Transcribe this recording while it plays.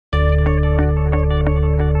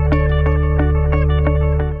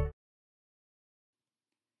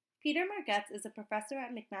Peter Margetts is a professor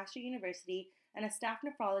at McMaster University and a staff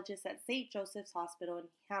nephrologist at St. Joseph's Hospital in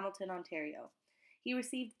Hamilton, Ontario. He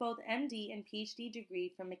received both MD and PhD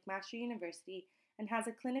degree from McMaster University and has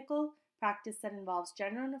a clinical practice that involves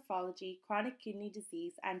general nephrology, chronic kidney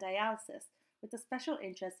disease, and dialysis, with a special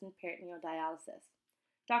interest in peritoneal dialysis.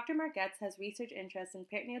 Dr. Margetts has research interests in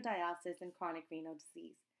peritoneal dialysis and chronic renal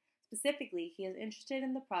disease. Specifically, he is interested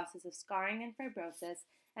in the process of scarring and fibrosis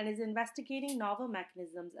and is investigating novel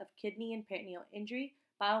mechanisms of kidney and peritoneal injury,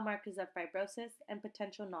 biomarkers of fibrosis, and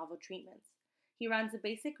potential novel treatments. He runs a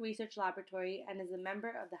basic research laboratory and is a member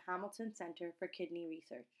of the Hamilton Center for Kidney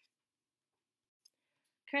Research.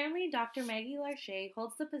 Currently, Dr. Maggie Larché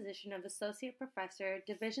holds the position of Associate Professor,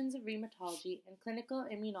 Divisions of Rheumatology and Clinical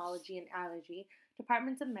Immunology and Allergy,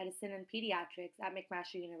 Departments of Medicine and Pediatrics at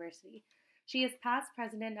McMaster University. She is past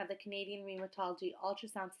president of the Canadian Rheumatology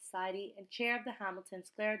Ultrasound Society and chair of the Hamilton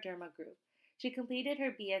Scleroderma Group. She completed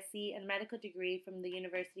her BSc and medical degree from the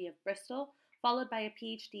University of Bristol, followed by a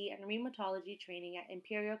PhD and rheumatology training at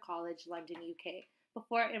Imperial College London, UK,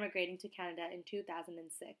 before immigrating to Canada in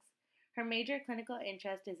 2006. Her major clinical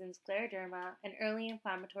interest is in scleroderma and early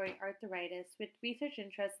inflammatory arthritis, with research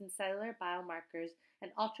interests in cellular biomarkers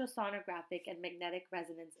and ultrasonographic and magnetic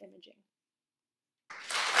resonance imaging.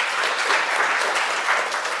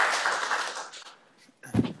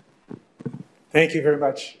 Thank you very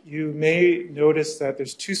much. You may notice that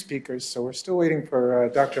there's two speakers, so we're still waiting for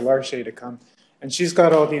Dr. Larché to come. And she's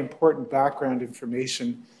got all the important background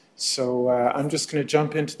information, so I'm just going to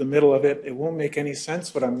jump into the middle of it. It won't make any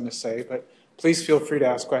sense what I'm going to say, but please feel free to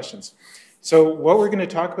ask questions. So what we're going to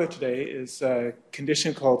talk about today is a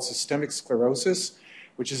condition called systemic sclerosis,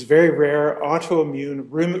 which is a very rare autoimmune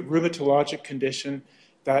rheumatologic condition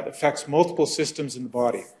that affects multiple systems in the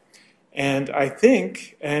body. And I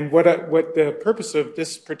think, and what the purpose of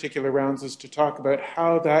this particular round is to talk about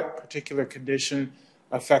how that particular condition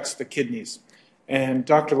affects the kidneys. And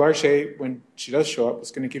Dr. Larché, when she does show up,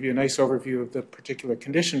 is going to give you a nice overview of the particular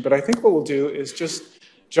condition. But I think what we'll do is just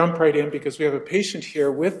jump right in, because we have a patient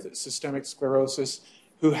here with systemic sclerosis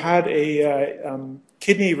who had a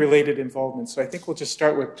kidney-related involvement. So I think we'll just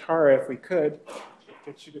start with Tara, if we could.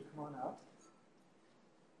 Get you to come on up.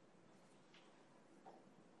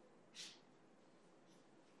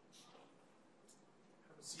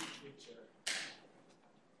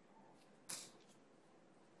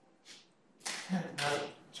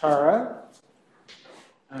 Tara,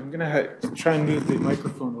 I'm going to try and move the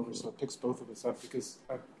microphone over so it picks both of us up, because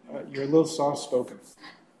you're a little soft-spoken,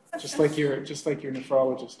 just like your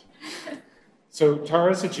nephrologist. So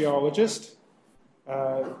Tara's a geologist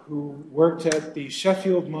who worked at the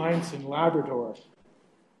Sheffield Mines in Labrador, which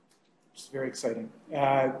is very exciting.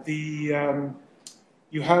 You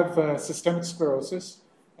have systemic sclerosis,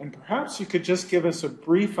 and perhaps you could just give us a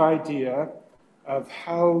brief idea of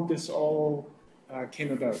how this all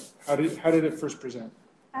came about. How did it first present?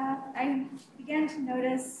 I began to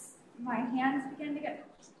notice my hands began to get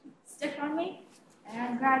stiff on me,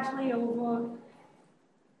 and gradually over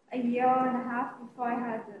a year and a half before I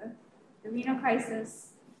had the renal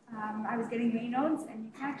crisis, I was getting vein nodes, and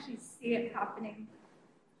you can actually see it happening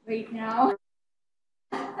right now.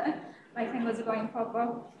 My fingers are going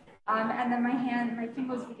purple, and then my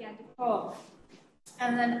fingers began to curl.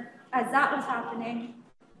 And then as that was happening,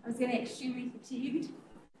 I was getting extremely fatigued.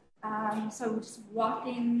 So just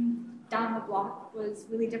walking down the block was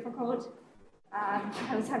really difficult.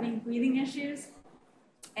 I was having breathing issues,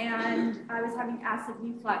 and I was having acid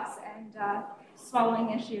reflux and swallowing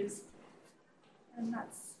issues. And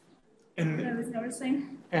that's what I was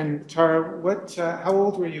noticing. And Tara, how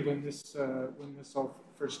old were you when this all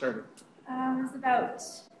first started? I was about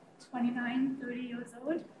 29, 30 years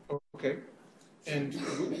old. Okay. And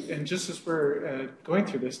just as we're going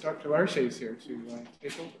through this, Dr. Larché is here to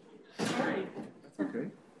take over. Sorry. That's okay.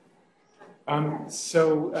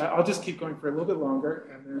 So I'll just keep going for a little bit longer,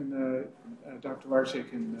 and then Dr. Larché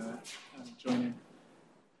can join in.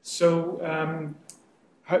 So,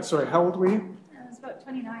 how old were you? I was about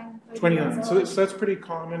 29. 29. So that's pretty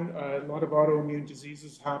common. A lot of autoimmune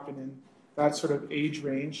diseases happen in that sort of age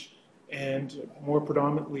range, and more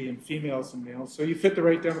predominantly in females than males. So you fit the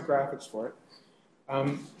right demographics for it.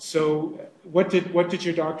 So what did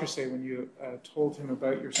your doctor say when you told him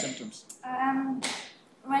about your symptoms?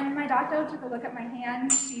 When my doctor took a look at my hand,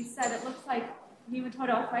 she said it looks like rheumatoid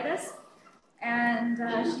arthritis, and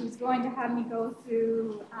she was going to have me go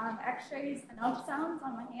through x-rays and ultrasounds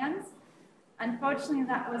on my hands. Unfortunately,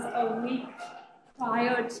 that was a week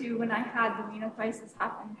prior to when I had the renal crisis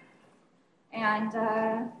happen. And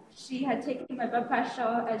she had taken my blood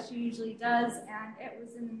pressure, as she usually does, and it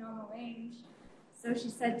was in the normal range. So she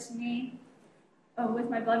said to me, with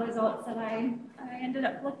my blood results, that I ended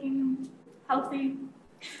up looking healthy.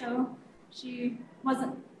 So she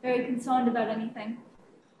wasn't very concerned about anything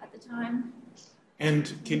at the time.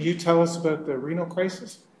 And can you tell us about the renal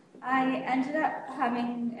crisis? I ended up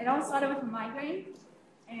having, it all started with a migraine,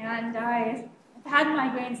 and I've had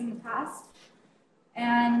migraines in the past,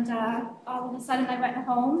 and all of a sudden I went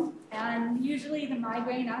home, and usually the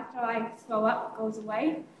migraine after I throw up goes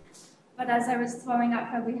away, but as I was throwing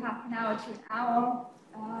up every half an hour to an hour,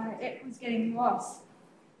 it was getting worse.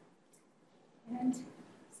 And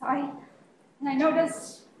so I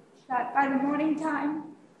noticed that by the morning time,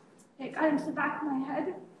 it got into the back of my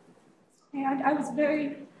head, and I was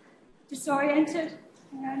very disoriented,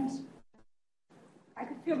 and I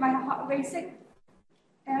could feel my heart racing.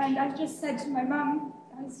 And I just said to my mom,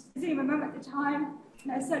 I was visiting my mom at the time,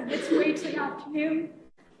 and I said, let's wait till the afternoon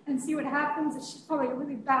and see what happens. She's probably a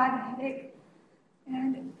really bad headache.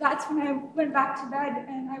 And that's when I went back to bed,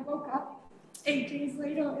 and I woke up 8 days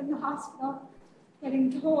later in the hospital,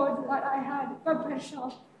 getting told that I had blood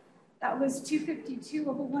pressure that was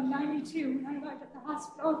 252/192 when I arrived at the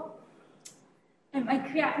hospital. And my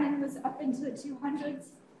creatinine was up into the 200s.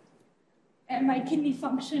 And my kidney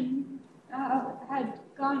function had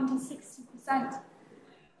gone to 60%.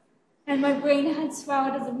 And my brain had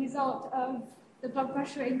swelled as a result of the blood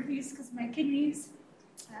pressure increase because of my kidneys.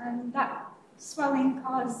 And that swelling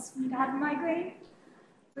caused me to have a migraine,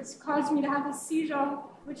 which caused me to have a seizure,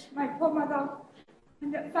 which my poor mother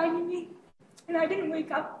ended up finding me. And I didn't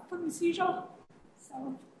wake up from the seizure.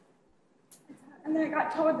 And then I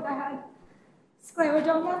got told that I had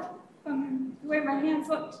scleroderma from the way my hands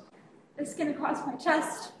looked, the skin across my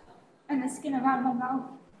chest, and the skin around my mouth,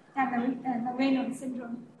 and the Raynaud's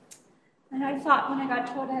syndrome. And I thought when I got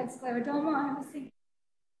told I had scleroderma, I was thinking,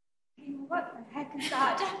 what the heck is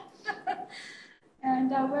that?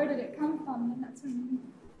 And where did it come from? And that's when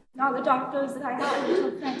all the doctors that I had, which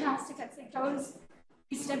were fantastic at St. Joe's,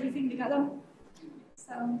 pieced everything together.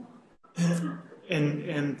 So.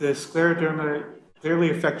 And the scleroderma clearly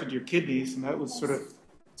affected your kidneys, and that was sort of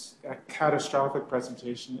a catastrophic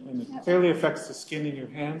presentation, and it clearly affects the skin in your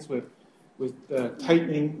hands with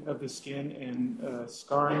tightening of the skin and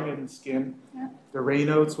scarring in the skin. Yeah. The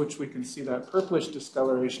Raynaud's, which we can see that purplish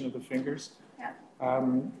discoloration of the fingers. Yeah.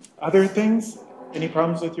 Other things? Any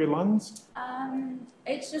problems with your lungs?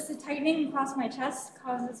 It's just the tightening across my chest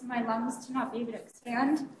causes my lungs to not be able to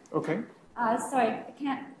expand. Okay. So I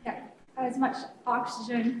can't get as much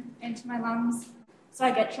oxygen into my lungs, so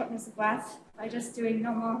I get shortness of breath by just doing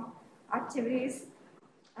normal activities.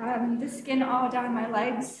 The skin all down my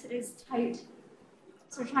legs is tight,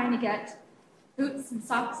 so trying to get boots and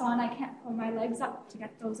socks on, I can't pull my legs up to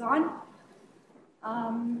get those on.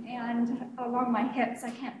 And along my hips, I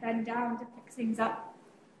can't bend down to pick things up.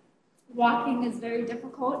 Walking is very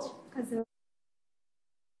difficult because of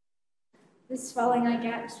the swelling I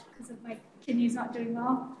get because of my kidneys not doing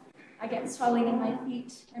well. I get swelling in my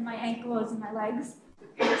feet and my ankles and my legs.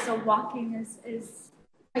 So walking is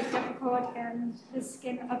quite difficult, and the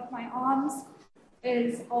skin of my arms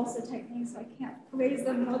is also tightening, so I can't raise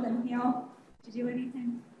them more than here to do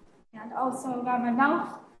anything. And also around my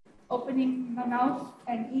mouth, opening my mouth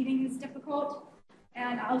and eating is difficult.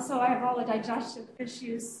 And also I have all the digestive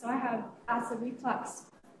issues, so I have acid reflux.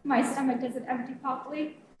 My stomach doesn't empty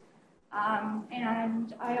properly.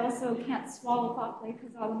 And I also can't swallow properly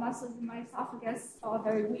because all the muscles in my esophagus are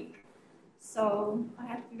very weak. So I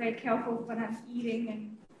have to be very careful when I'm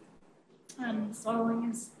eating, and swallowing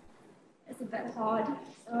is a bit hard.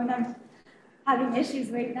 So when I'm having issues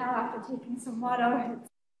right now after taking some water, it's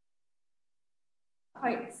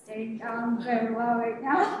quite staying down very well right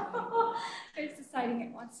now. It's deciding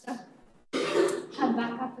it wants to come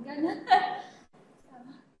back up again. So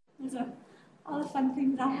those are all the fun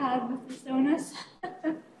things I have with this illness.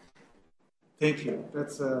 Thank you.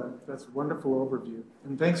 That's a wonderful overview.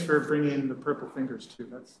 And thanks for bringing in the purple fingers, too.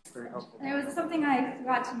 That's very helpful. And there was something I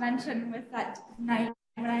forgot to mention with that night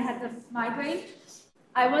when I had the migraine.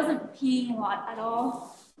 I wasn't peeing a lot at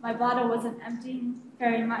all. My bladder wasn't emptying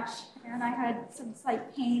very much, and I had some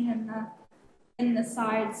slight pain in the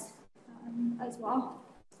sides as well.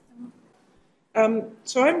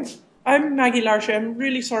 So I'm Maggie Larché. I'm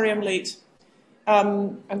really sorry I'm late.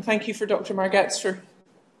 And thank you for Dr. Margetts for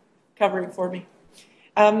covering for me.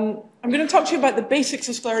 I'm going to talk to you about the basics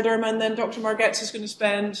of scleroderma, and then Dr. Margetts is going to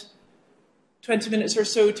spend 20 minutes or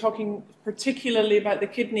so talking particularly about the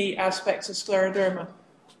kidney aspects of scleroderma.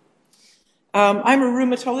 I'm a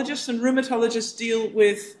rheumatologist, and rheumatologists deal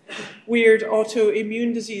with weird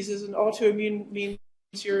autoimmune diseases, and autoimmune means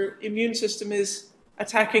your immune system is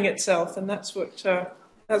attacking itself, and that's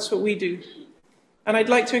what we do. And I'd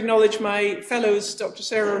like to acknowledge my fellows, Dr.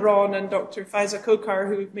 Sarah Ron and Dr. Faiza Kokar,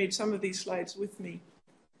 who have made some of these slides with me.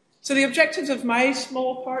 So the objectives of my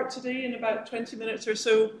small part today, in about 20 minutes or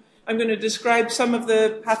so, I'm going to describe some of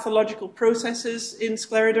the pathological processes in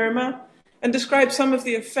scleroderma and describe some of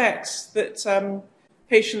the effects that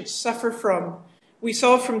patients suffer from. We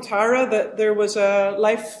saw from Tara that there was a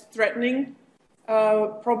life-threatening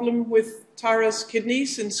problem with Tara's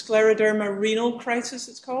kidneys in scleroderma renal crisis,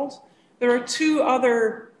 it's called. There are two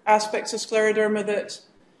other aspects of scleroderma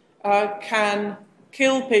that can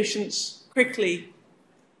kill patients quickly,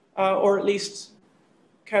 or at least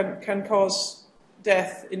can cause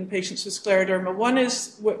death in patients with scleroderma. One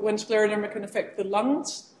is when scleroderma can affect the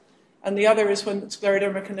lungs, and the other is when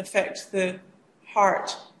scleroderma can affect the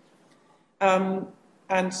heart. And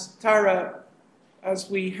Tara, as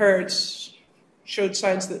we heard, showed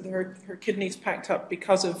signs that her kidneys packed up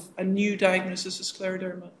because of a new diagnosis of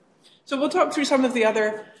scleroderma. So we'll talk through some of the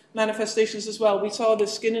other manifestations as well. We saw the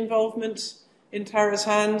skin involvement in Tara's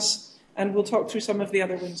hands, and we'll talk through some of the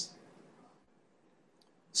other ones.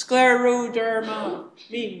 Scleroderma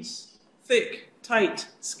means thick, tight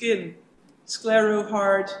skin. Sclero,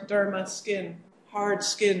 hard, derma, skin, hard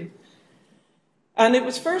skin. And it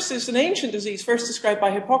was it's an ancient disease, first described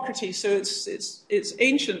by Hippocrates, so it's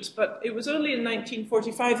ancient, but it was only in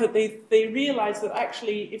 1945 that they realized that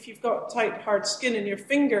actually if you've got tight, hard skin in your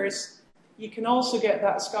fingers, you can also get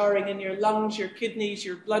that scarring in your lungs, your kidneys,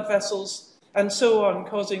 your blood vessels, and so on,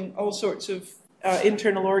 causing all sorts of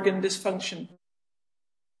internal organ dysfunction.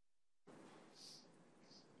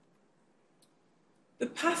 The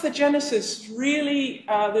pathogenesis, really,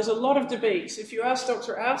 there's a lot of debates. If you ask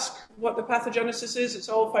Dr. Ask what the pathogenesis is, it's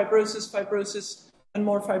all fibrosis, fibrosis, and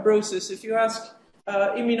more fibrosis. If you ask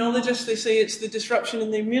immunologists, they say it's the disruption in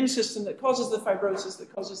the immune system that causes the fibrosis,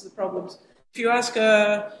 that causes the problems. If you ask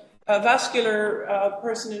a vascular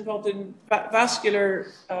person involved in vascular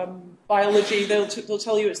biology, they'll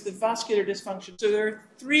tell you it's the vascular dysfunction. So there are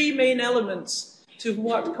three main elements to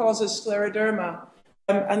what causes scleroderma.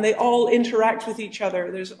 And they all interact with each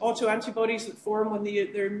other. There's autoantibodies that form when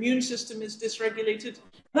their immune system is dysregulated.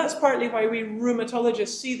 And that's partly why we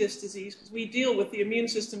rheumatologists see this disease, because we deal with the immune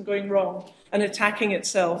system going wrong and attacking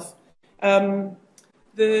itself. The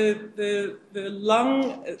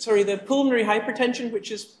pulmonary hypertension,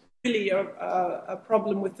 which is really a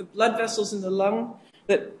problem with the blood vessels in the lung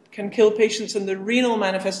that can kill patients, and the renal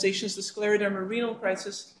manifestations, the scleroderma renal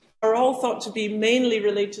crisis, are all thought to be mainly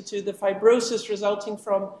related to the fibrosis resulting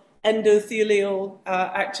from endothelial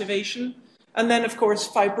activation. And then, of course,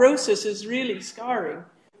 fibrosis is really scarring.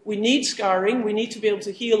 We need scarring. We need to be able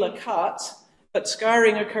to heal a cut, but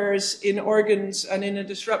scarring occurs in organs and in a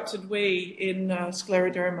disrupted way in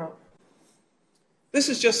scleroderma. This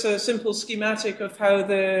is just a simple schematic of how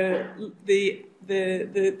the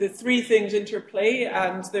three things interplay,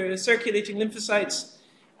 and the circulating lymphocytes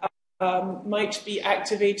might be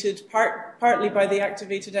activated partly by the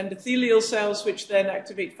activated endothelial cells, which then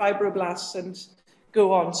activate fibroblasts and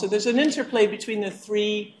go on. So there's an interplay between the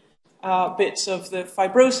three bits of the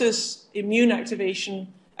fibrosis, immune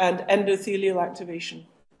activation, and endothelial activation.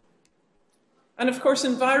 And of course,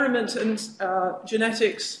 environment and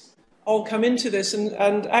genetics all come into this.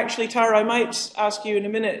 And actually, Tara, I might ask you in a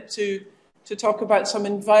minute to talk about some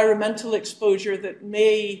environmental exposure that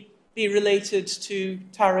may be related to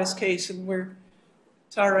Tara's case, and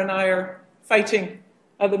Tara and I are fighting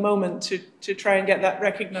at the moment to try and get that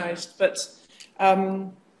recognised. But,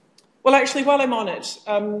 well, actually, while I'm on it,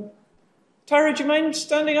 Tara, do you mind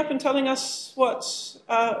standing up and telling us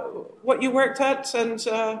what you worked at and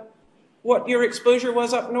what your exposure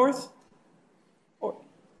was up north?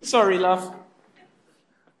 Sorry, love.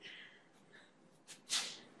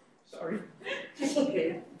 Sorry. It's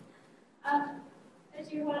okay.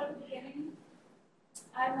 As you heard at the beginning,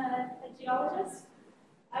 I'm a geologist.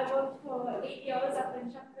 I worked for 8 years up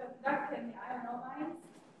in Czech in the iron ore mines.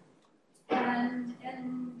 And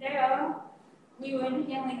in there, we were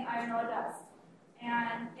inhaling iron ore dust.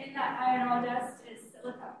 And in that iron ore dust is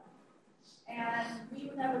silica. And we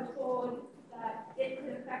were never told that it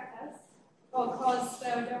could affect us or cause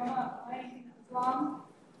scleroderma or anything that was wrong.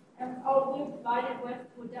 And all we were provided with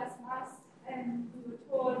were dust masks, and we were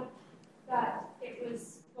told that it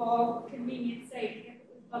was for convenience sake if it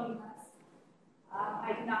was buggy masks.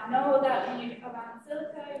 I did not know that when you get around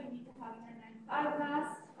silica, you need to have an N95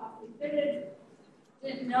 mask, properly fitted.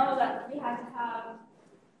 Didn't know that we had to have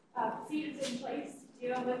procedures in place to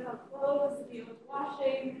deal with our clothes, to deal with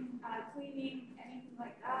washing, cleaning, anything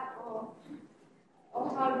like that, or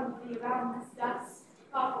how to be around this dust.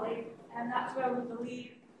 properly, and that's where we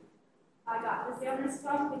believe I got this illness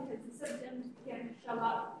from, because the symptoms began to show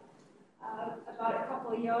up about a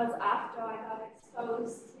couple of years after I got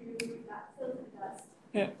exposed to that filter dust.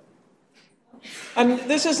 Yeah. And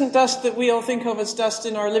this isn't dust that we all think of as dust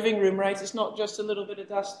in our living room, right? It's not just a little bit of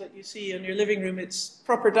dust that you see in your living room. It's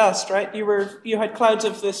proper dust, right? You had clouds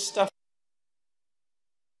of this stuff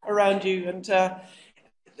around you, and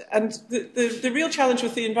the real challenge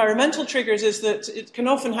with the environmental triggers is that it can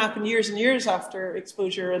often happen years and years after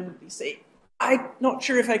exposure, and you say, I'm not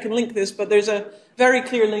sure if I can link this, but there's a very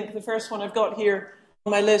clear link. The first one I've got here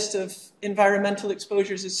on my list of environmental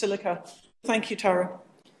exposures is silica. Thank you, Tara.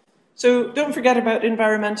 So don't forget about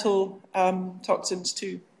environmental toxins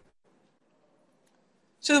too.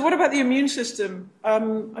 So what about the immune system?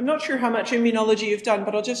 I'm not sure how much immunology you've done,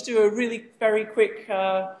 but I'll just do a really very quick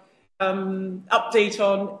update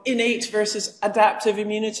on innate versus adaptive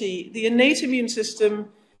immunity. The innate immune system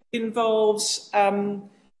involves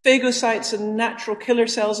phagocytes and natural killer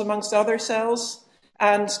cells amongst other cells,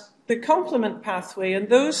 and the complement pathway, and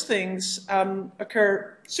those things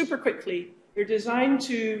occur super quickly. They're designed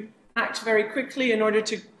to act very quickly in order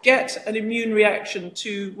to get an immune reaction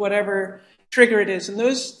to whatever trigger it is. And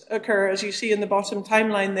those occur, as you see in the bottom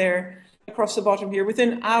timeline there, across the bottom here,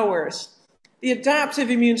 within hours. The adaptive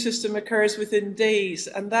immune system occurs within days,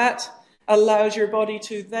 and that allows your body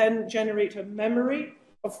to then generate a memory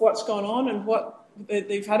of what's gone on and what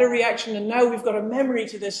they've had a reaction, and now we've got a memory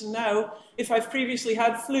to this, and now if I've previously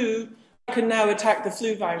had flu, I can now attack the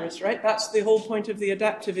flu virus, right? That's the whole point of the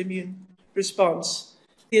adaptive immune response.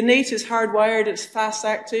 The innate is hardwired, it's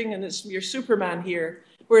fast-acting, and it's your Superman here.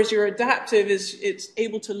 Whereas your adaptive it's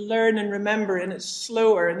able to learn and remember, and it's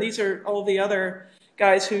slower. And these are all the other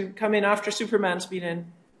guys who come in after Superman's been in.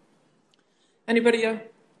 Anybody?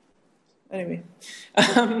 Anyway.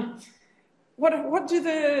 What does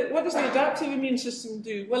the adaptive immune system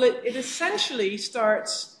do? Well, it essentially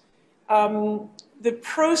starts the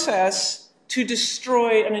process to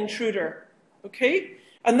destroy an intruder, okay?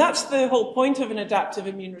 And that's the whole point of an adaptive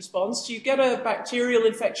immune response. You get a bacterial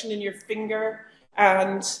infection in your finger,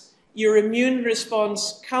 and your immune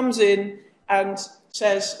response comes in and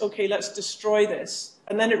says, okay, let's destroy this.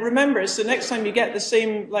 And then it remembers, so next time you get the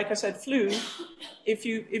same, like I said, flu, if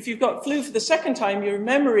you've got flu for the second time, your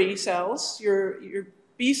memory cells, your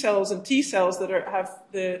B cells and T cells that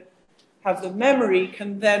have the memory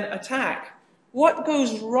can then attack. What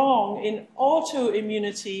goes wrong in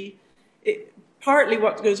autoimmunity, partly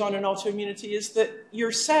what goes on in autoimmunity is that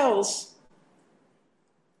your cells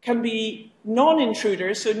can be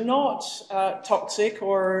non-intruders, so not toxic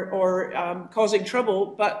or causing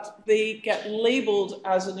trouble, but they get labeled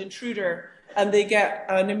as an intruder and they get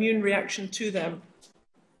an immune reaction to them.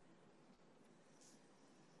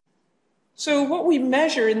 So what we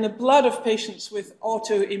measure in the blood of patients with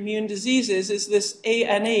autoimmune diseases is this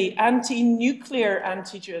ANA, anti-nuclear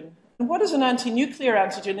antigen. And what is an anti-nuclear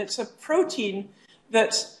antigen? It's a protein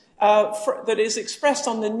that is expressed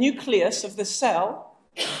on the nucleus of the cell,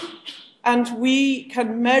 and we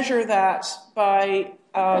can measure that by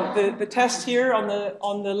the test here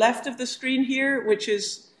on the left of the screen here, which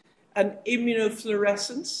is an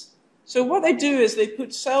immunofluorescence. So what they do is they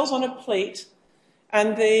put cells on a plate,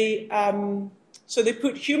 and they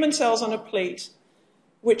put human cells on a plate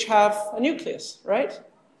which have a nucleus, right?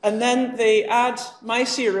 And then they add my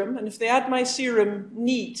serum, and if they add my serum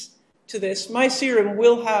neat to this, my serum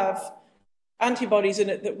will have antibodies in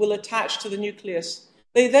it that will attach to the nucleus.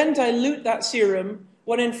 They then dilute that serum,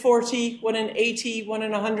 1 in 40, 1 in 80, 1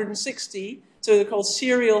 in 160, so they're called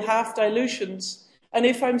serial half dilutions. And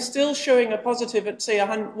if I'm still showing a positive at, say,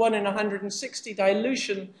 1 in 160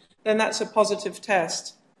 dilution, then that's a positive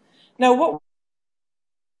test. Now, what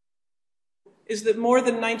is that more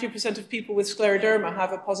than 90% of people with scleroderma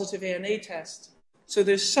have a positive ANA test. So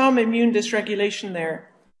there's some immune dysregulation there.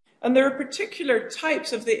 And there are particular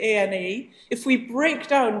types of the ANA. If we break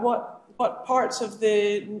down what parts of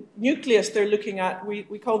the nucleus they're looking at,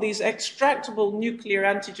 we call these extractable nuclear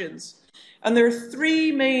antigens. And there are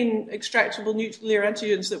 3 main extractable nuclear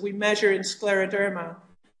antigens that we measure in scleroderma.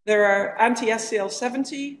 There are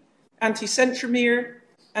anti-SCL70, anti-centromere,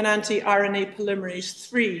 and anti-RNA polymerase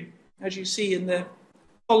 3, as you see in the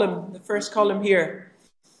column, the first column here.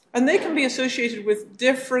 And they can be associated with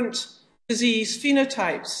different disease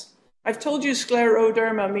phenotypes. I've told you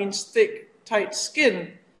scleroderma means thick, tight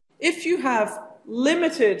skin. If you have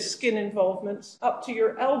limited skin involvement up to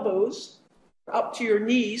your elbows, up to your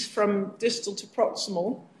knees from distal to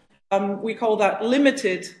proximal, we call that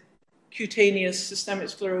limited cutaneous systemic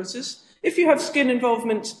sclerosis. If you have skin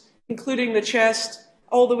involvement, including the chest,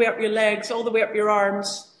 all the way up your legs, all the way up your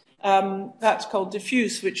arms. That's called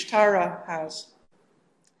diffuse, which Tara has.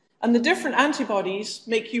 And the different antibodies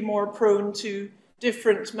make you more prone to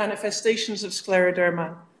different manifestations of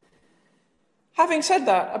scleroderma. Having said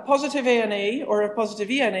that, a positive ANA or a positive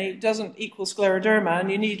ENA doesn't equal scleroderma,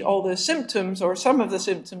 and you need all the symptoms or some of the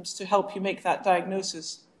symptoms to help you make that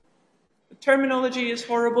diagnosis. The terminology is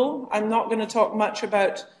horrible. I'm not going to talk much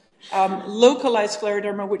about localized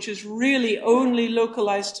scleroderma, which is really only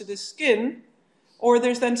localized to the skin, or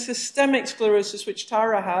there's then systemic sclerosis, which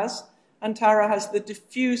Tara has, and Tara has the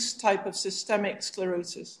diffuse type of systemic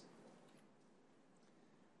sclerosis.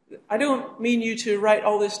 I don't mean you to write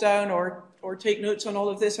all this down or take notes on all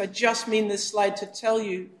of this. I just mean this slide to tell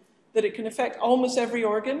you that it can affect almost every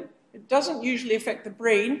organ. It doesn't usually affect the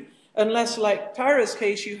brain, unless, like Tara's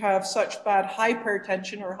case, you have such bad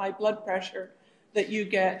hypertension or high blood pressure that you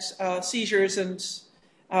get seizures and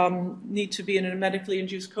need to be in a medically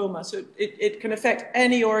induced coma. So it can affect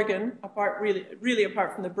any organ, really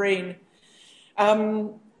apart from the brain.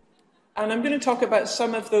 And I'm going to talk about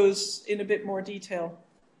some of those in a bit more detail.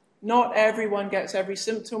 Not everyone gets every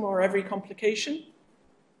symptom or every complication.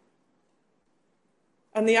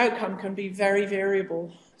 And the outcome can be very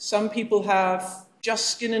variable. Some people have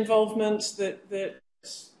just skin involvement that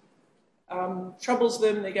troubles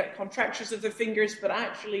them. They get contractures of their fingers, but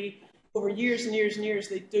actually over years and years and years,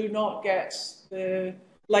 they do not get the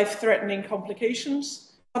life-threatening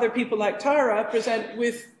complications. Other people like Tara present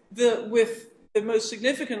with the most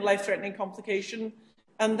significant life-threatening complication,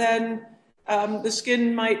 and then the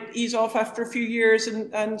skin might ease off after a few years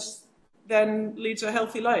and then leads a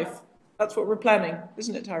healthy life. That's what we're planning,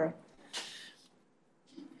 isn't it, Tara?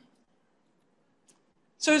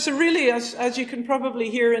 So it's a really, as you can probably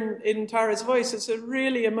hear in Tara's voice, it's a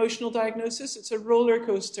really emotional diagnosis. It's a roller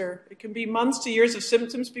coaster. It can be months to years of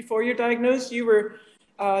symptoms before you're diagnosed. You were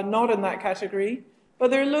not in that category.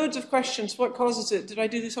 But there are loads of questions. What causes it? Did I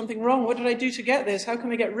do something wrong? What did I do to get this? How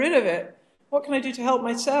can I get rid of it? What can I do to help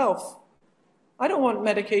myself? I don't want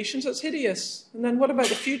medications. That's hideous. And then what about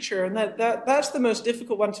the future? And that's the most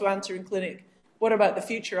difficult one to answer in clinic. What about the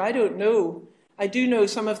future? I don't know. I do know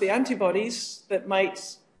some of the antibodies that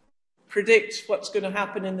might predict what's going to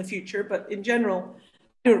happen in the future, but in general,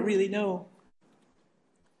 I don't really know.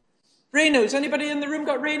 Raynaud's. Anybody in the room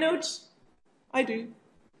got Raynaud's? I do.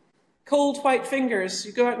 Cold white fingers.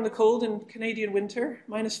 You go out in the cold in Canadian winter,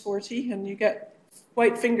 -40, and you get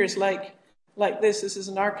white fingers like this. This is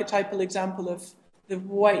an archetypal example of the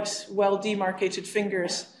white, well-demarcated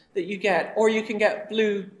fingers that you get, or you can get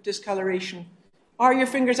blue discoloration. Are your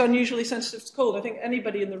fingers unusually sensitive to cold? I think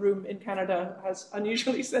anybody in the room in Canada has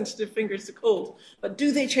unusually sensitive fingers to cold. But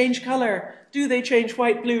do they change color? Do they change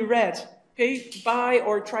white, blue, red? Okay, bi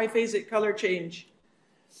or triphasic color change.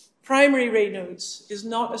 Primary Raynaud's is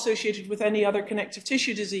not associated with any other connective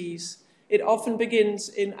tissue disease. It often begins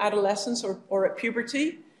in adolescence or at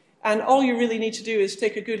puberty. And all you really need to do is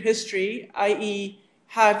take a good history, i.e.,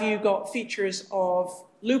 have you got features of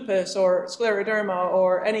lupus or scleroderma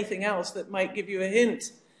or anything else that might give you a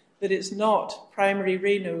hint that it's not primary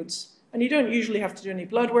Raynaud's. And you don't usually have to do any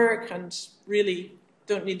blood work and really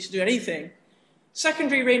don't need to do anything.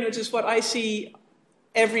 Secondary Raynaud's is what I see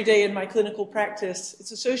every day in my clinical practice.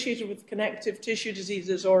 It's associated with connective tissue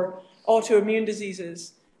diseases or autoimmune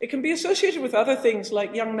diseases. It can be associated with other things,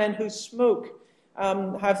 like young men who smoke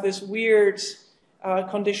have this weird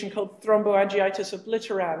condition called thromboangiitis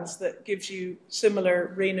obliterans that gives you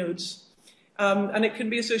similar Raynaud's. And it can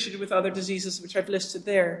be associated with other diseases which I've listed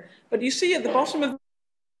there. But you see at the bottom of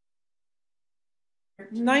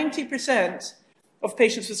 90% of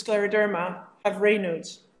patients with scleroderma have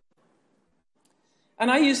Raynaud's.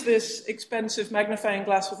 And I use this expensive magnifying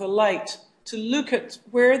glass with a light to look at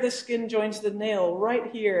where the skin joins the nail,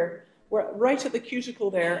 right here, right at the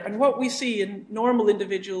cuticle there. And what we see in normal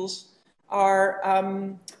individuals are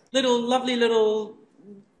lovely little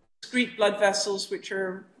discrete blood vessels which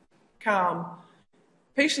are calm.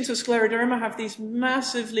 Patients with scleroderma have these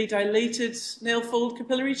massively dilated nail fold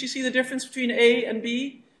capillaries. You see the difference between A and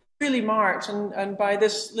B? Really marked. And by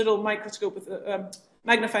this little microscope with a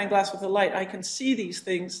magnifying glass with a light, I can see these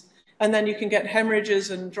things. And then you can get hemorrhages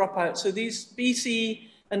and dropouts. So these B, C,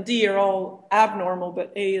 and D are all abnormal,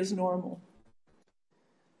 but A is normal.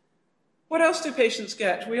 What else do patients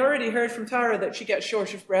get? We already heard from Tara that she gets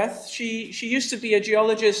short of breath. She used to be a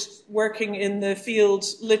geologist working in the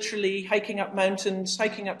fields, literally hiking up mountains,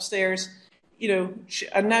 hiking up stairs,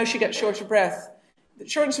 and now she gets short of breath.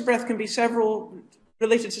 Shortness of breath can be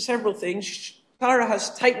related to several things. Tara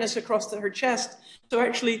has tightness across her chest, so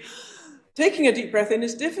actually Taking a deep breath in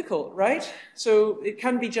is difficult, right? So it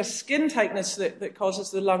can be just skin tightness that causes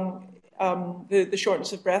the lung, the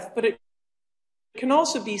shortness of breath, but it can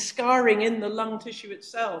also be scarring in the lung tissue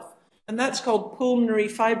itself, and that's called pulmonary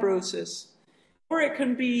fibrosis. Or it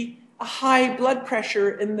can be a high blood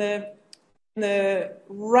pressure in the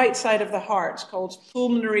right side of the heart, called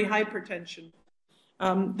pulmonary hypertension.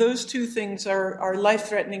 Those two things are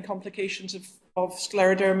life-threatening complications of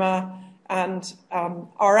scleroderma and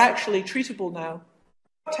are actually treatable now.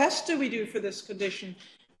 What tests do we do for this condition?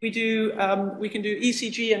 We can do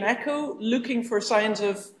ECG and echo, looking for signs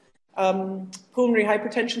of pulmonary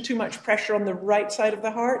hypertension, too much pressure on the right side of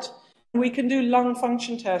the heart. And we can do lung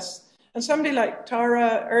function tests. And somebody like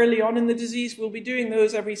Tara, early on in the disease, will be doing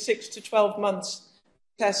those every 6 to 12 months,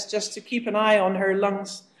 tests just to keep an eye on her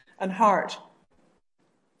lungs and heart.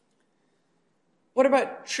 What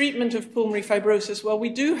about treatment of pulmonary fibrosis? Well, we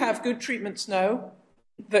do have good treatments now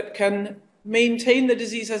that can maintain the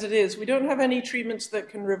disease as it is. We don't have any treatments that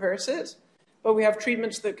can reverse it, but we have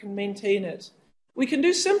treatments that can maintain it. We can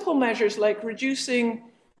do simple measures like reducing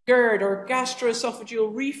GERD or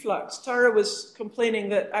gastroesophageal reflux. Tara was complaining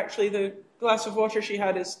that actually the glass of water she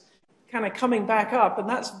had is kind of coming back up, and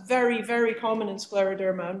that's very, very common in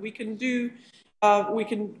scleroderma. And we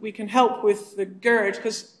can help with the GERD,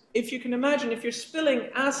 because if you can imagine, if you're spilling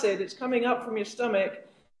acid, it's coming up from your stomach,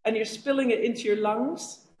 and you're spilling it into your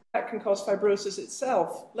lungs, that can cause fibrosis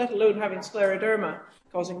itself, let alone having scleroderma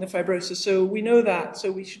causing the fibrosis. So we know that,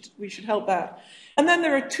 so we should help that. And then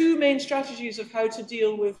there are two main strategies of how to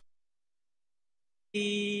deal with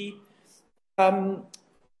the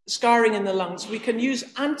scarring in the lungs. We can use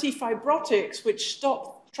antifibrotics, which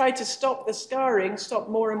try to stop the scarring, stop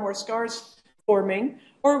more and more scars forming,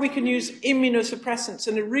 or we can use immunosuppressants.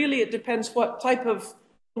 And it depends what type of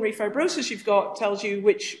pulmonary fibrosis you've got, tells you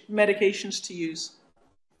which medications to use.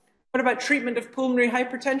 What about treatment of pulmonary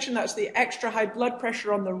hypertension? That's the extra high blood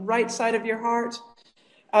pressure on the right side of your heart.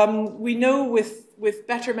 We know with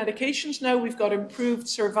better medications now, we've got improved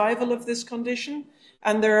survival of this condition.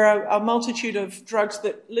 And there are a multitude of drugs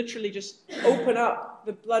that literally just open up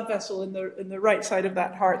the blood vessel in the right side of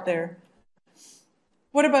that heart there.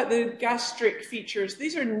 What about the gastric features?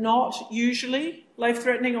 These are not usually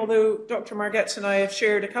life-threatening, although Dr. Margetts and I have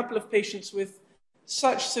shared a couple of patients with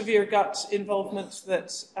such severe gut involvement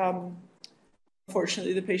that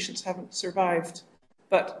unfortunately the patients haven't survived.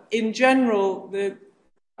 But in general, the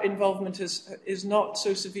involvement is not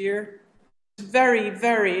so severe. It's very,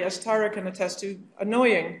 very, as Tara can attest to,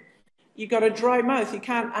 annoying. You've got a dry mouth. You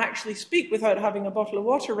can't actually speak without having a bottle of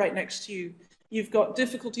water right next to you. You've got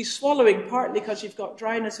difficulty swallowing, partly because you've got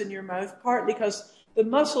dryness in your mouth, partly because the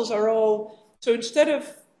muscles are all... So instead of,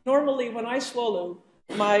 normally when I swallow,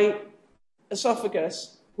 my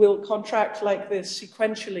esophagus will contract like this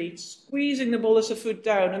sequentially, squeezing the bolus of food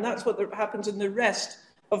down, and that's what happens in the rest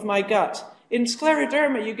of my gut. In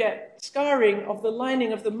scleroderma, you get scarring of the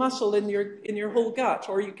lining of the muscle in your whole gut,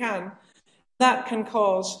 or you can. That can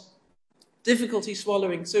cause difficulty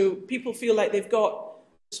swallowing. So people feel like they've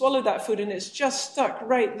swallowed that food and it's just stuck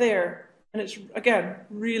right there. And it's, again,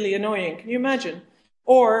 really annoying. Can you imagine?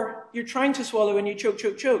 Or you're trying to swallow and you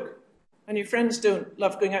choke. And your friends don't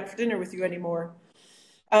love going out for dinner with you anymore.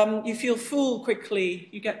 You feel full quickly.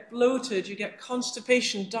 You get bloated. You get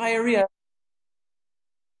constipation, diarrhea.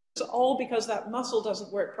 It's all because that muscle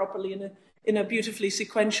doesn't work properly in a beautifully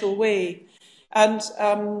sequential way. And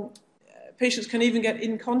patients can even get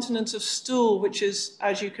incontinence of stool, which is,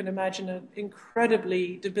 as you can imagine, an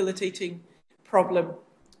incredibly debilitating problem.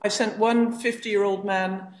 I've sent one 50-year-old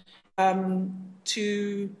man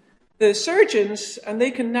to the surgeons, and they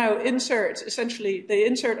can now insert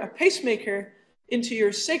a pacemaker into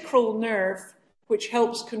your sacral nerve, which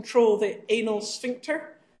helps control the anal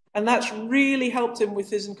sphincter. And that's really helped him with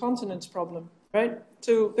his incontinence problem, right?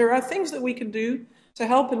 So there are things that we can do to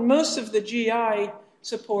help, and most of the GI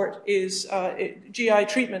support GI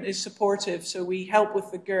treatment is supportive. So we help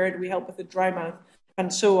with the GERD, we help with the dry mouth,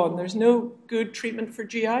 and so on. There's no good treatment for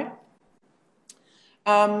GI.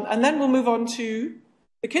 And then we'll move on to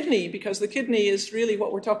the kidney, because the kidney is really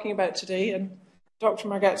what we're talking about today, and Dr.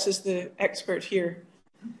 Margetts is the expert here.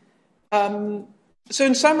 So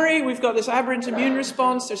in summary, we've got this aberrant immune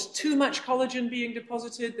response. There's too much collagen being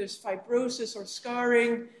deposited. There's fibrosis or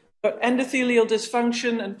scarring. We've got endothelial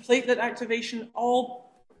dysfunction and platelet activation,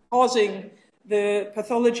 all causing the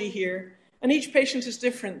pathology here. And each patient is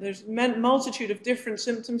different. There's a multitude of different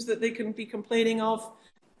symptoms that they can be complaining of.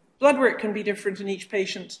 Blood work can be different in each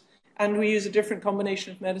patient, and we use a different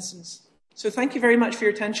combination of medicines. So thank you very much for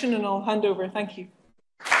your attention, and I'll hand over. Thank you.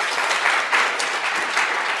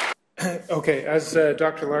 Okay, as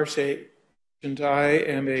Dr. Larché And I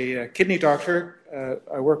am a kidney doctor.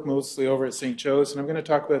 I work mostly over at St. Joe's, and I'm going to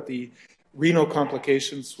talk about the renal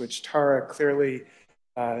complications, which Tara clearly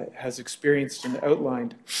has experienced and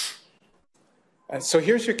outlined. So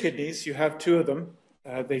here's your kidneys. You have two of them.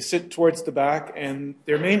 They sit towards the back, and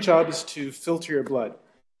their main job is to filter your blood.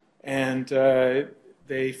 And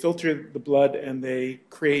they filter the blood, and they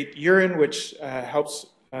create urine, which helps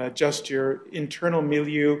adjust your internal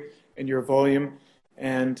milieu and your volume,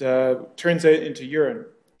 and turns it into urine.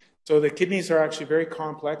 So the kidneys are actually very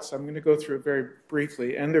complex. I'm going to go through it very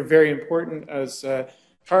briefly, and they're very important. As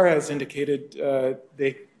Tara has indicated,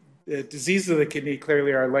 the diseases of the kidney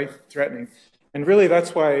clearly are life-threatening. And really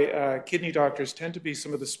that's why kidney doctors tend to be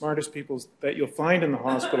some of the smartest people that you'll find in the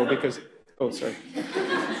hospital because, oh, sorry.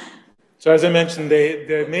 So as I mentioned,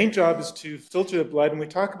 the main job is to filter the blood, and we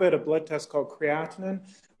talk about a blood test called creatinine,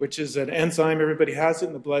 which is an enzyme. Everybody has it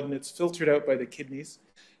in the blood, and it's filtered out by the kidneys.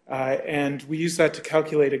 And we use that to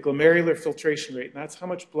calculate a glomerular filtration rate, and that's how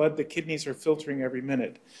much blood the kidneys are filtering every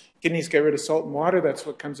minute. Kidneys get rid of salt and water. That's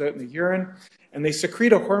what comes out in the urine. And they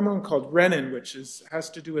secrete a hormone called renin, which has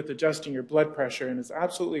to do with adjusting your blood pressure and is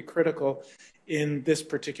absolutely critical in this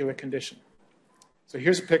particular condition. So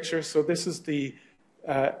here's a picture. So this is the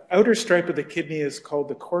outer stripe of the kidney is called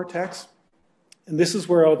the cortex. And this is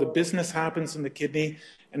where all the business happens in the kidney.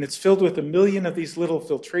 And it's filled with 1 million of these little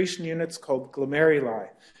filtration units called glomeruli.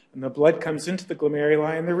 And the blood comes into the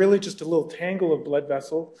glomeruli, and they're really just a little tangle of blood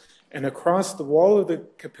vessel. And across the wall of the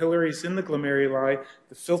capillaries in the glomeruli,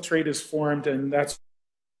 the filtrate is formed, and that's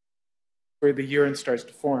where the urine starts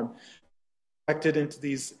to form. Collected into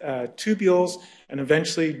these tubules and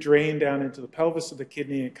eventually drain down into the pelvis of the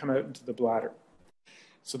kidney and come out into the bladder.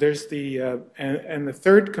 So there's the, and the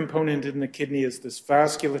third component in the kidney is this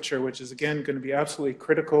vasculature, which is again going to be absolutely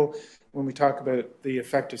critical when we talk about the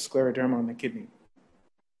effect of scleroderma on the kidney.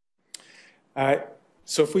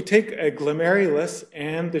 So if we take a glomerulus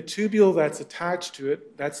and the tubule that's attached to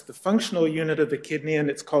it, that's the functional unit of the kidney, and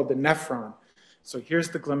it's called the nephron. So here's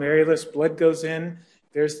the glomerulus, blood goes in,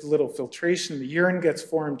 there's the little filtration, the urine gets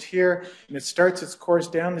formed here, and it starts its course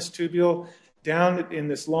down this tubule, down in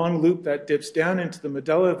this long loop that dips down into the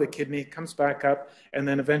medulla of the kidney, comes back up, and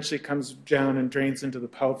then eventually comes down and drains into the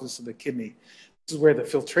pelvis of the kidney. This is where the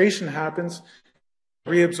filtration happens.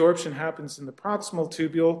 Reabsorption happens in the proximal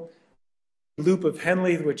tubule. Loop of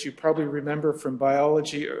Henle, which you probably remember from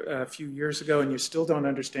biology a few years ago, and you still don't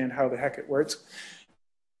understand how the heck it works.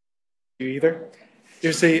 You either.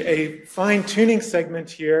 There's a fine-tuning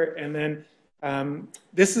segment here, and then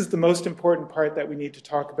this is the most important part that we need to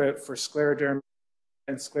talk about for scleroderma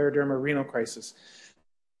and scleroderma renal crisis.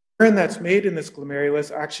 The urine that's made in this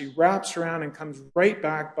glomerulus actually wraps around and comes right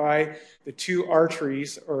back by the two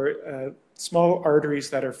arteries, or small arteries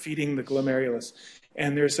that are feeding the glomerulus.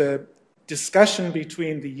 And there's a discussion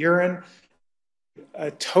between the urine,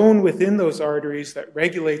 a tone within those arteries that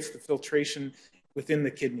regulates the filtration within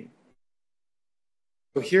the kidney.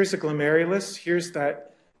 So here's a glomerulus. Here's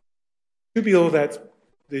that tubule that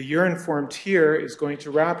the urine formed here is going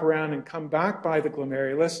to wrap around and come back by the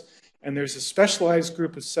glomerulus. And there's a specialized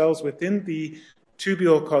group of cells within the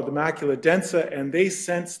tubule called the macula densa, and they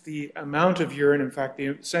sense the amount of urine. In fact,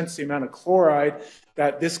 they sense the amount of chloride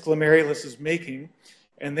that this glomerulus is making.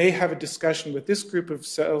 And they have a discussion with this group of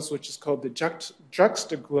cells, which is called the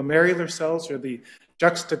juxtaglomerular cells, or the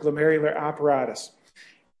juxtaglomerular apparatus.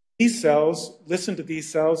 These cells listen to these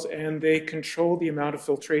cells, and they control the amount of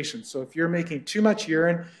filtration. So if you're making too much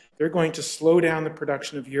urine, they're going to slow down the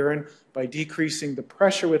production of urine by decreasing the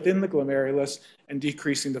pressure within the glomerulus and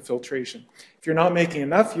decreasing the filtration. If you're not making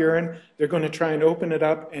enough urine, they're going to try and open it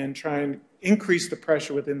up and try and increase the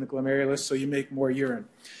pressure within the glomerulus so you make more urine.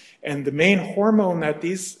 And the main hormone that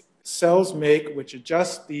these cells make, which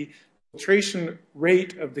adjusts the filtration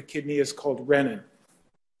rate of the kidney, is called renin.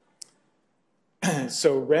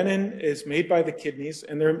 So renin is made by the kidneys,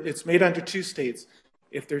 and it's made under two states.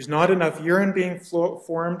 If there's not enough urine being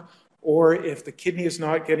formed, or if the kidney is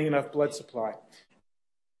not getting enough blood supply.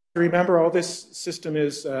 Remember, all this system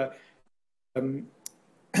is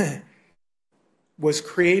was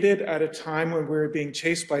created at a time when we were being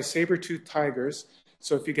chased by saber-toothed tigers.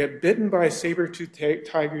 So if you get bitten by a saber-toothed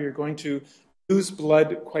tiger, you're going to lose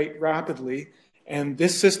blood quite rapidly. And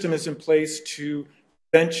this system is in place to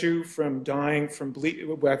prevent you from dying from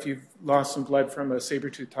if you've lost some blood from a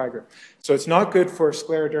saber-toothed tiger. So it's not good for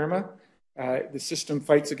scleroderma. The system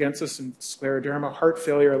fights against us in scleroderma, heart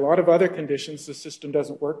failure, a lot of other conditions the system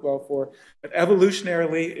doesn't work well for. But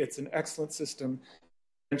evolutionarily, it's an excellent system to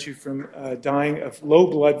prevent you from dying of low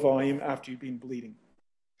blood volume after you've been bleeding.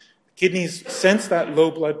 Kidneys sense that low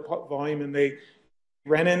blood volume, and they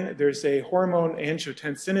Renin, there's a hormone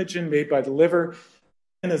angiotensinogen made by the liver.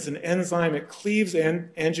 And as an enzyme, it cleaves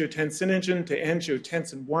angiotensinogen to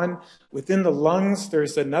angiotensin 1. Within the lungs,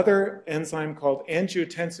 there's another enzyme called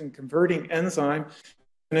angiotensin converting enzyme.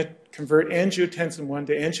 Going to convert angiotensin 1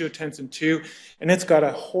 to angiotensin 2, and it's got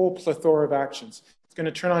a whole plethora of actions. It's going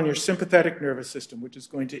to turn on your sympathetic nervous system, which is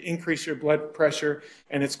going to increase your blood pressure,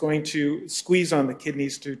 and it's going to squeeze on the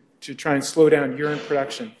kidneys to try and slow down urine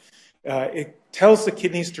production. It tells the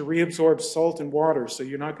kidneys to reabsorb salt and water, so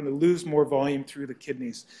you're not going to lose more volume through the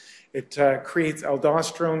kidneys. It creates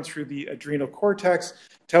aldosterone through the adrenal cortex,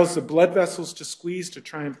 tells the blood vessels to squeeze to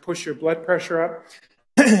try and push your blood pressure up,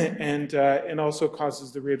 and also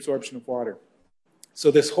causes the reabsorption of water.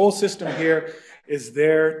 So this whole system here is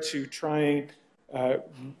there to try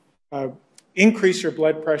and increase your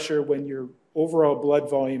blood pressure when your overall blood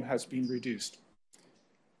volume has been reduced.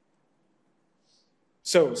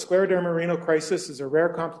 So scleroderma renal crisis is a rare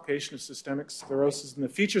complication of systemic sclerosis, and the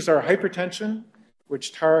features are hypertension,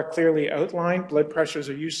 which Tara clearly outlined. Blood pressures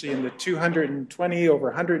are usually in the 220 over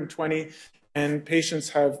 120, and patients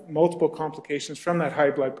have multiple complications from that high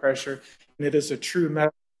blood pressure, and it is a true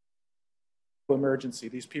medical emergency.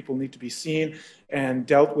 These people need to be seen and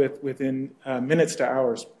dealt with within minutes to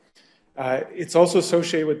hours. It's also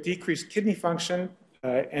associated with decreased kidney function,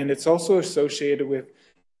 and it's also associated with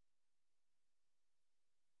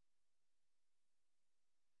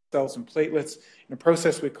cells and platelets in a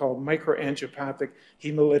process we call microangiopathic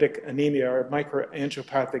hemolytic anemia, or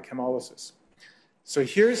microangiopathic hemolysis. So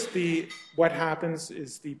here's what happens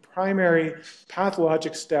is the primary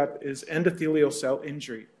pathologic step is endothelial cell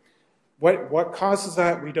injury. What causes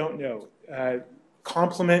that, we don't know.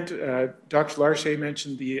 Complement, Dr. Larché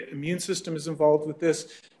mentioned the immune system is involved with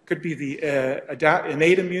this. Could be the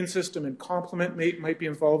innate immune system, and complement might be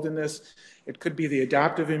involved in this. It could be the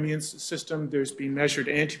adaptive immune system. There's been measured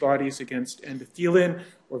antibodies against endothelin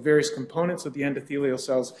or various components of the endothelial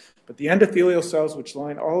cells. But the endothelial cells, which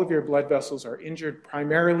line all of your blood vessels, are injured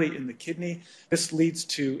primarily in the kidney. This leads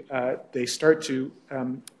to, they start to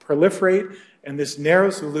proliferate, and this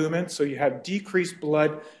narrows the lumen, so you have decreased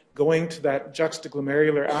blood going to that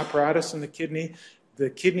juxtaglomerular apparatus in the kidney. The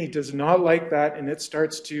kidney does not like that, and it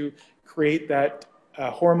starts to create that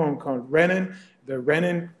hormone called renin. The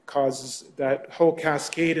renin causes that whole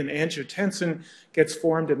cascade, and angiotensin gets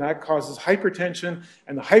formed, and that causes hypertension,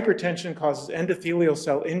 and the hypertension causes endothelial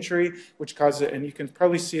cell injury, which causes it, and you can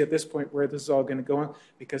probably see at this point where this is all going to go,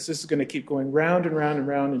 because this is going to keep going round and round and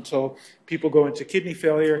round until people go into kidney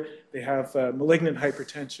failure, they have malignant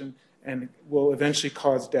hypertension, and will eventually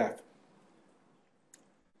cause death.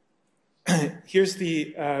 Here's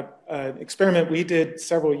the experiment we did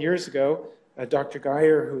several years ago. Dr.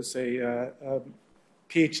 Geyer, who's a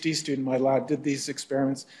PhD student in my lab, did these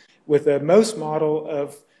experiments with a mouse model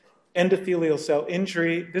of endothelial cell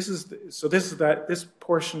injury. This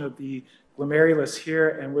portion of the glomerulus here,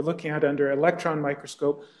 and we're looking at it under electron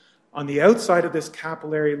microscope. On the outside of this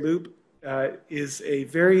capillary loop is a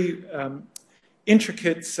very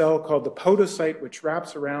intricate cell called the podocyte, which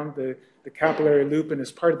wraps around the capillary loop and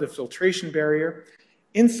is part of the filtration barrier.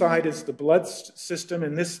 Inside is the blood system,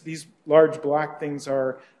 and these large black things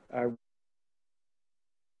are blood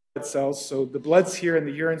cells. So the blood's here and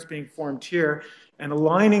the urine's being formed here. And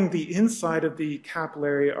aligning the inside of the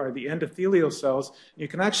capillary are the endothelial cells. You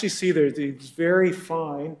can actually see there's these very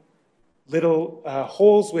fine little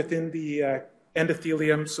holes within the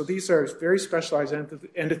endothelium. So these are very specialized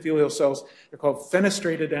endothelial cells. They're called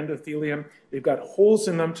fenestrated endothelium. They've got holes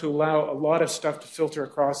in them to allow a lot of stuff to filter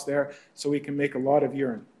across there, so we can make a lot of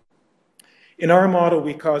urine. In our model,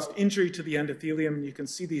 we caused injury to the endothelium, and you can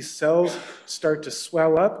see these cells start to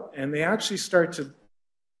swell up, and they actually start to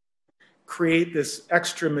create this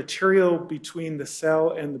extra material between the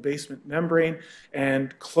cell and the basement membrane,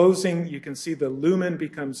 and closing, you can see the lumen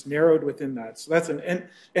becomes narrowed within that. So that's an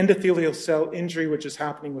endothelial cell injury, which is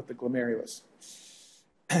happening with the glomerulus.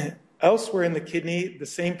 Elsewhere in the kidney, the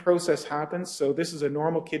same process happens. So this is a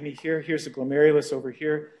normal kidney here. Here's the glomerulus over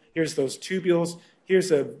here. Here's those tubules.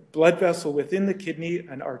 Here's a blood vessel within the kidney,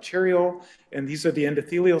 an arteriole, and these are the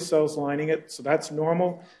endothelial cells lining it, so that's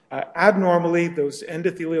normal. Abnormally, those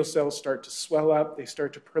endothelial cells start to swell up, they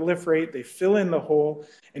start to proliferate, they fill in the hole,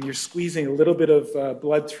 and you're squeezing a little bit of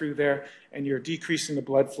blood through there, and you're decreasing the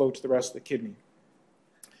blood flow to the rest of the kidney.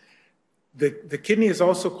 The kidney is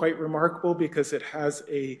also quite remarkable because it has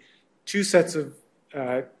two sets of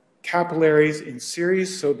capillaries in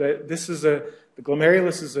series, so that the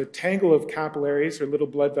glomerulus is a tangle of capillaries, or little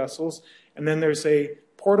blood vessels, and then there's a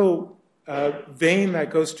portal vein that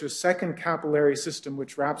goes to a second capillary system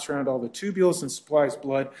which wraps around all the tubules and supplies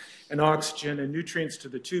blood and oxygen and nutrients to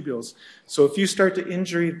the tubules. So if you start to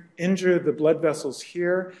injure the blood vessels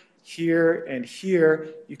here, here, and here,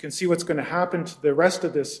 you can see what's going to happen to the rest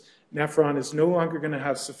of this nephron is no longer going to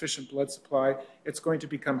have sufficient blood supply. It's going to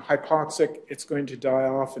become hypoxic. It's going to die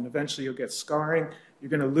off, and eventually you'll get scarring. You're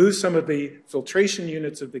going to lose some of the filtration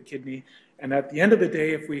units of the kidney. And at the end of the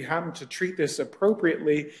day, if we happen to treat this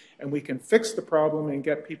appropriately and we can fix the problem and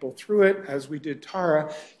get people through it, as we did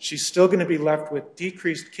Tara, she's still going to be left with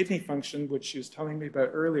decreased kidney function, which she was telling me about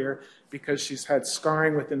earlier, because she's had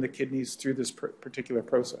scarring within the kidneys through this particular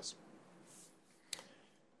process.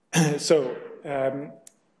 So,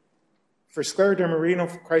 for scleroderma renal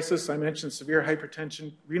crisis, I mentioned severe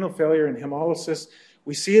hypertension, renal failure, and hemolysis.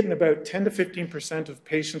 We see it in about 10 to 15% of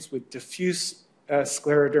patients with diffuse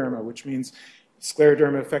scleroderma, which means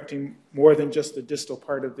scleroderma affecting more than just the distal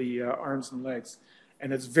part of the arms and legs.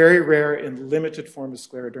 And it's very rare in limited form of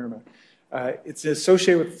scleroderma. It's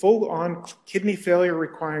associated with full-on kidney failure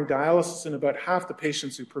requiring dialysis in about half the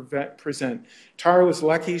patients who present. Tara was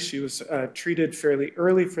lucky. She was treated fairly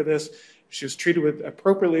early for this. She was treated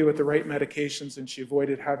appropriately with the right medications, and she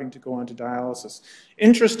avoided having to go on to dialysis.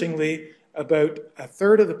 Interestingly, about a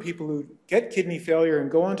third of the people who get kidney failure and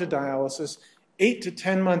go on to dialysis, 8 to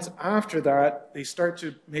 10 months after that, they start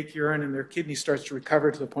to make urine and their kidney starts to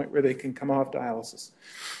recover to the point where they can come off dialysis.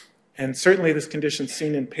 And certainly this condition is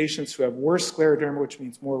seen in patients who have worse scleroderma, which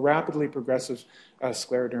means more rapidly progressive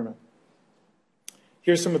scleroderma.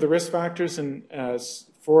 Here's some of the risk factors.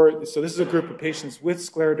 So this is a group of patients with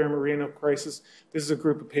scleroderma renal crisis. This is a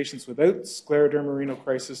group of patients without scleroderma renal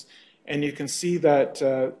crisis. And you can see that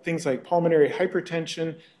things like pulmonary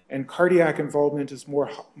hypertension and cardiac involvement is more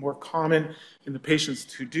common in the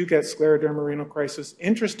patients who do get scleroderma renal crisis.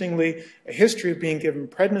 Interestingly, a history of being given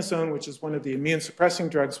prednisone, which is one of the immune suppressing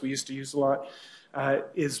drugs we used to use a lot,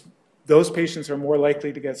 is those patients are more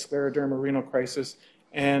likely to get scleroderma renal crisis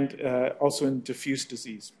and also in diffuse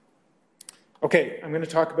disease. Okay, I'm going to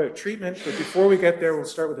talk about treatment, but before we get there, we'll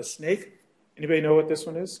start with a snake. Anybody know what this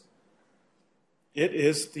one is? It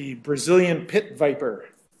is the Brazilian pit viper.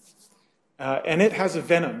 And it has a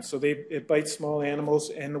venom, so it bites small animals.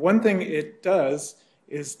 And the one thing it does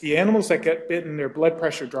is the animals that get bitten, their blood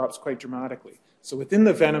pressure drops quite dramatically. So within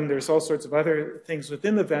the venom, there's all sorts of other things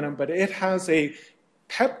within the venom, but it has a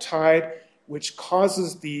peptide which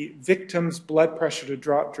causes the victim's blood pressure to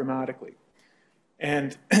drop dramatically.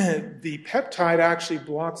 And the peptide actually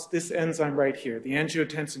blocks this enzyme right here, the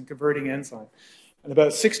angiotensin converting enzyme. And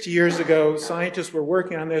about 60 years ago, scientists were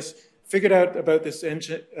working on this, figured out about this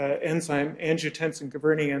enzyme, angiotensin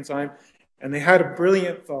converting enzyme, and they had a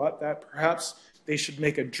brilliant thought that perhaps they should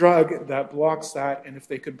make a drug that blocks that, and if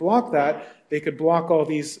they could block that, they could block all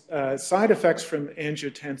these side effects from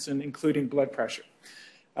angiotensin, including blood pressure.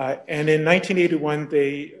 And in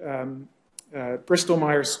 1981,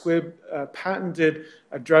 Bristol-Myers Squibb patented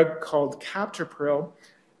a drug called captopril,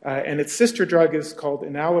 and its sister drug is called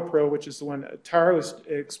enalapril, which is the one Tara was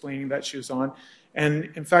explaining that she was on.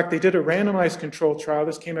 And in fact, they did a randomized controlled trial.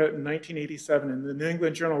 This came out in 1987 in the New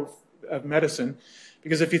England Journal of Medicine.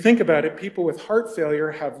 Because if you think about it, people with heart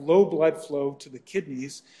failure have low blood flow to the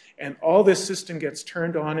kidneys, and all this system gets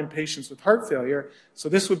turned on in patients with heart failure. So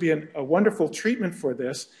this would be a wonderful treatment for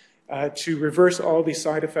this to reverse all the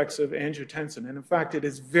side effects of angiotensin. And in fact, it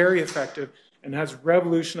is very effective and has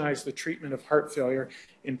revolutionized the treatment of heart failure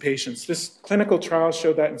in patients. This clinical trial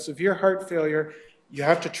showed that in severe heart failure, you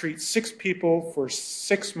have to treat 6 people for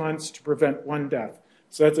 6 months to prevent 1 death.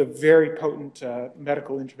 So that's a very potent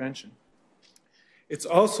medical intervention. It's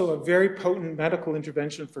also a very potent medical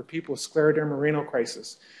intervention for people with scleroderma renal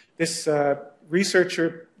crisis. This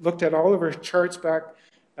researcher looked at all of her charts back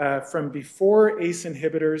from before ACE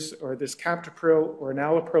inhibitors or this captopril or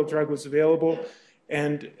enalapril drug was available,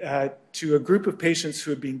 and to a group of patients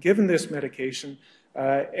who had been given this medication,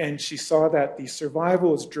 and she saw that the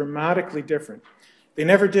survival is dramatically different. They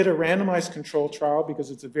never did a randomized control trial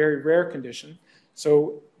because it's a very rare condition.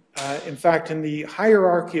 So, in fact, in the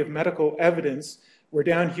hierarchy of medical evidence, we're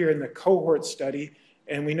down here in the cohort study,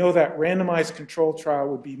 and we know that randomized control trial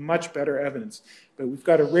would be much better evidence. But we've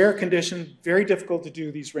got a rare condition, very difficult to do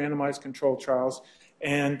these randomized control trials,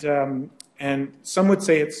 and some would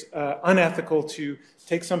say it's unethical to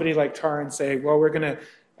take somebody like Tara and say, well, we're going to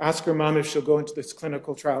ask her mom if she'll go into this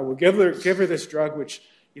clinical trial. We'll give her this drug, which,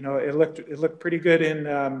 you know, it looked pretty good in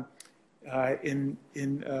a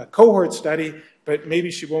cohort study, but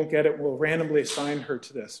maybe she won't get it. We'll randomly assign her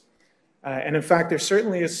to this. And in fact, there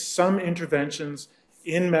certainly is some interventions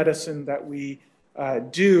in medicine that we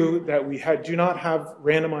do that we do not have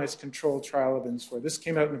randomized controlled trial evidence for. This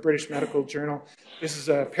came out in the British Medical Journal. This is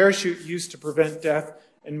a parachute used to prevent death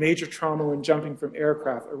and major trauma when jumping from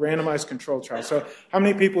aircraft, a randomized controlled trial. So how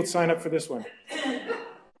many people would sign up for this one?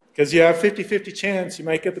 Because you have 50-50 chance. You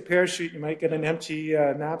might get the parachute, you might get an empty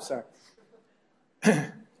knapsack.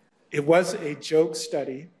 It was a joke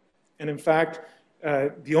study, and in fact,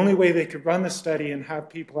 the only way they could run the study and have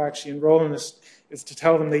people actually enroll in this is to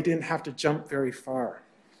tell them they didn't have to jump very far.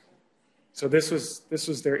 So this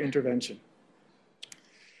was their intervention.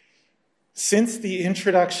 Since the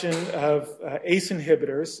introduction of ACE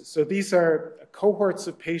inhibitors, so these are cohorts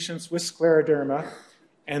of patients with scleroderma,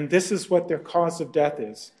 and this is what their cause of death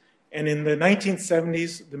is. And in the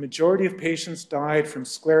 1970s, the majority of patients died from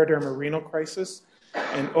scleroderma renal crisis.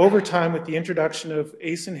 And over time, with the introduction of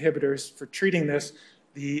ACE inhibitors for treating this,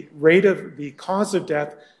 the rate of the cause of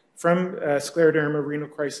death from scleroderma renal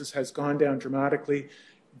crisis has gone down dramatically.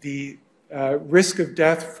 The risk of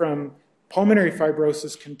death from pulmonary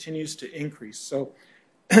fibrosis continues to increase. So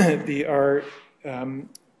our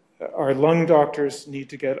lung doctors need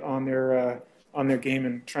to get on their game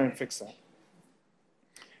and try and fix that.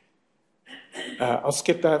 I'll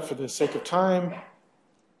skip that for the sake of time.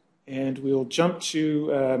 And we'll jump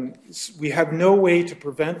to, we have no way to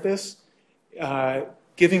prevent this.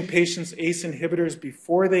 Giving patients ACE inhibitors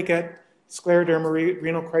before they get scleroderma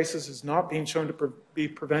renal crisis is not being shown to be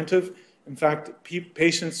preventive. In fact,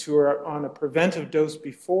 patients who are on a preventive dose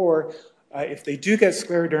before, if they do get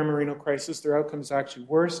scleroderma renal crisis, their outcome is actually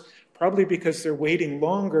worse, probably because they're waiting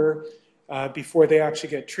longer before they actually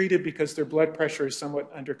get treated because their blood pressure is somewhat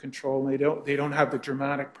under control and they don't have the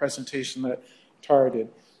dramatic presentation that Tara did.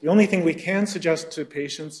 The only thing we can suggest to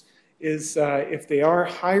patients is if they are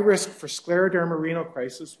high risk for scleroderma renal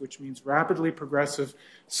crisis, which means rapidly progressive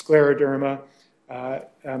scleroderma,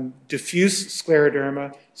 diffuse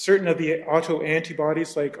scleroderma, certain of the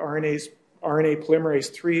autoantibodies like RNA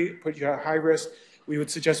polymerase 3 put you at high risk, we would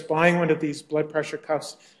suggest buying one of these blood pressure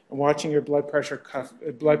cuffs and watching your blood pressure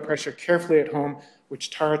carefully at home, which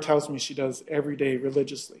Tara tells me she does every day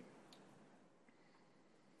religiously.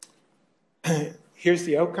 Here's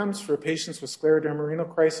the outcomes for patients with scleroderma renal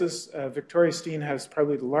crisis. Victoria Steen has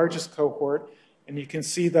probably the largest cohort, and you can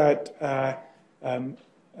see that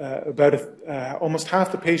almost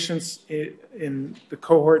half the patients in the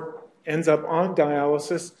cohort ends up on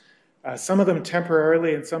dialysis. Some of them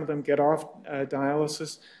temporarily, and some of them get off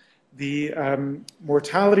dialysis. The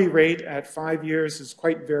mortality rate at 5 years is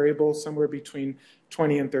quite variable, somewhere between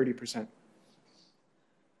 20 and 30%.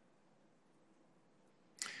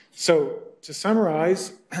 So, to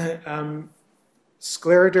summarize,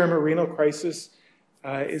 scleroderma renal crisis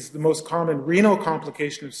is the most common renal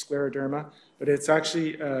complication of scleroderma, but it's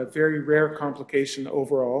actually a very rare complication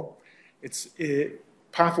overall. Its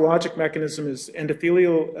pathologic mechanism is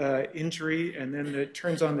endothelial injury, and then it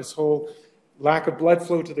turns on this whole lack of blood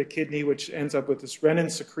flow to the kidney, which ends up with this renin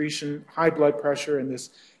secretion, high blood pressure, and this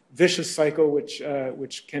vicious cycle which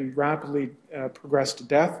can rapidly progress to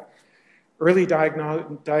death. Early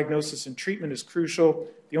diagnosis and treatment is crucial.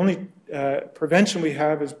 The only prevention we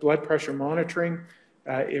have is blood pressure monitoring.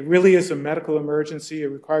 It really is a medical emergency. It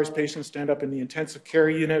requires patients to end up in the intensive care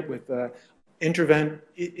unit with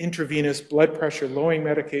intravenous blood pressure lowering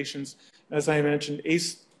medications. As I mentioned,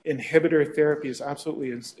 ACE inhibitor therapy is absolutely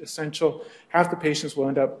essential. Half the patients will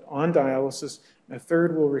end up on dialysis, and a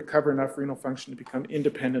third will recover enough renal function to become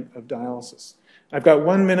independent of dialysis. I've got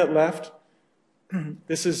 1 minute left.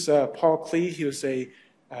 This is Paul Klee. He was a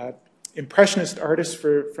impressionist artist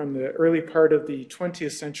from the early part of the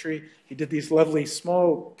 20th century. He did these lovely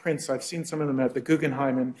small prints. I've seen some of them at the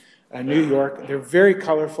Guggenheim in New York. They're very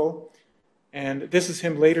colorful. And this is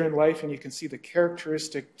him later in life, and you can see the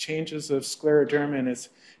characteristic changes of scleroderma in his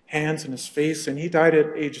hands and his face. And he died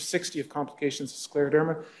at age 60 of complications of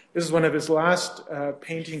scleroderma. This is one of his last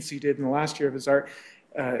paintings he did in the last year of his art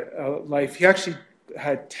life. He actually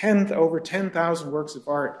had over 10,000 works of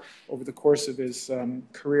art over the course of his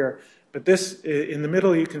career. But this, in the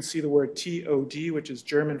middle, you can see the word TOD, which is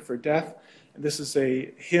German for death. And this is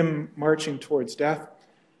him marching towards death.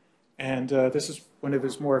 And this is one of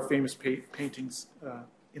his more famous paintings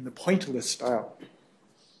in the pointillist style.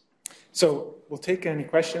 So we'll take any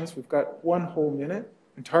questions. We've got 1 whole minute.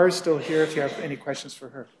 And Tara's still here if you have any questions for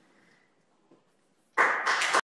her.